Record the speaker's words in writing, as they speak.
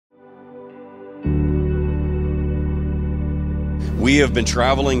We have been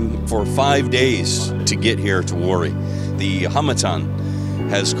traveling for 5 days to get here to Warri. The Hamatan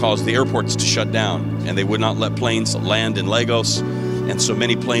has caused the airports to shut down, and they would not let planes land in Lagos, and so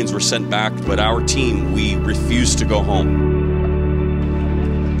many planes were sent back, but our team, we refused to go home.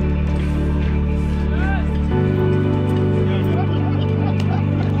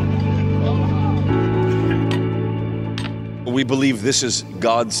 We believe this is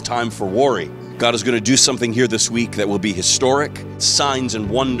God's time for Warri. God is going to do something here this week that will be historic. Signs and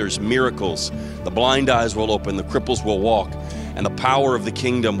wonders, miracles. The blind eyes will open, the cripples will walk, and the power of the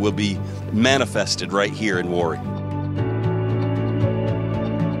kingdom will be manifested right here in Warri.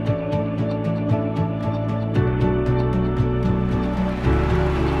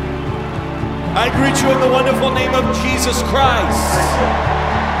 I greet you in the wonderful name of Jesus Christ.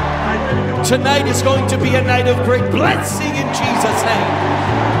 Tonight is going to be a night of great blessing in Jesus' name.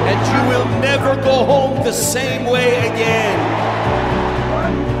 And you will never go home the same way again.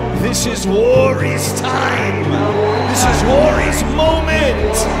 This is Warri's time. This is Warri's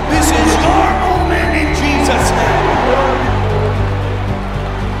moment. This is your moment in Jesus' name.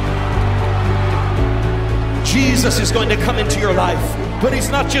 Jesus is going to come into your life, but he's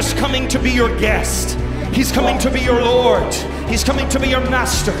not just coming to be your guest. He's coming to be your Lord. He's coming to be your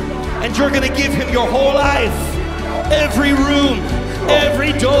master. And you're going to give him your whole life. Every room,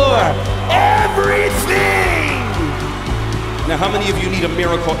 every door, everything. Now, how many of you need a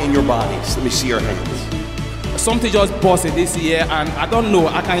miracle in your bodies? Let me see your hands. Something just busted this year, and I don't know.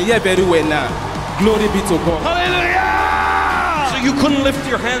 I can hear very well now. Glory be to God. Hallelujah! So you couldn't lift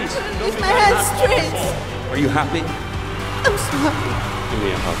your hands. Lift my hands straight. Are you happy? I'm so happy. Give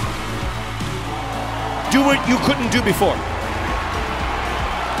me a hug. Do what you couldn't do before.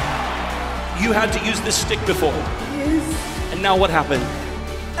 You had to use this stick before. Yes. And now what happened?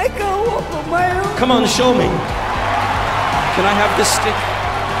 I can't walk on my own. Come on, show me. Can I have this stick?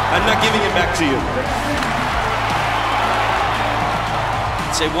 I'm not giving it back to you.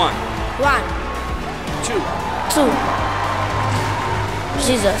 Say 1. 1, 2.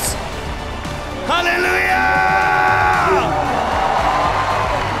 2. Jesus. Hallelujah!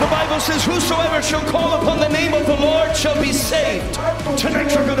 The Bible says, whosoever shall call upon the name of the Lord shall be saved.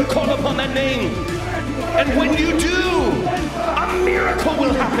 Tonight you're going to call upon that name. And when you do, a miracle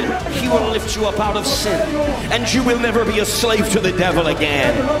will happen. He will lift you up out of sin. And you will never be a slave to the devil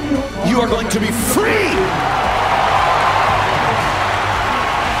again. You are going to be free.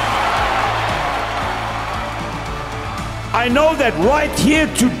 I know that right here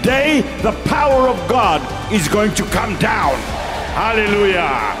today, the power of God is going to come down.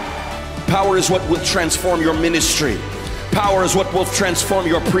 Hallelujah. Power is what will transform your ministry. Power is what will transform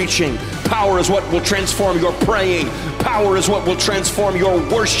your preaching. Power is what will transform your praying. Power is what will transform your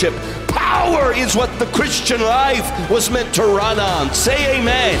worship. Power is what the Christian life was meant to run on. Say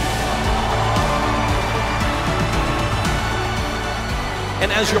amen.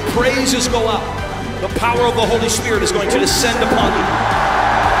 And as your praises go up, the power of the Holy Spirit is going to descend upon you.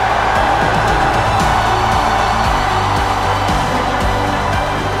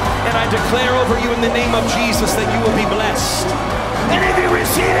 Declare over you in the name of Jesus that you will be blessed. And if you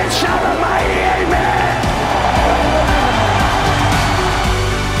receive it, shout a mighty amen.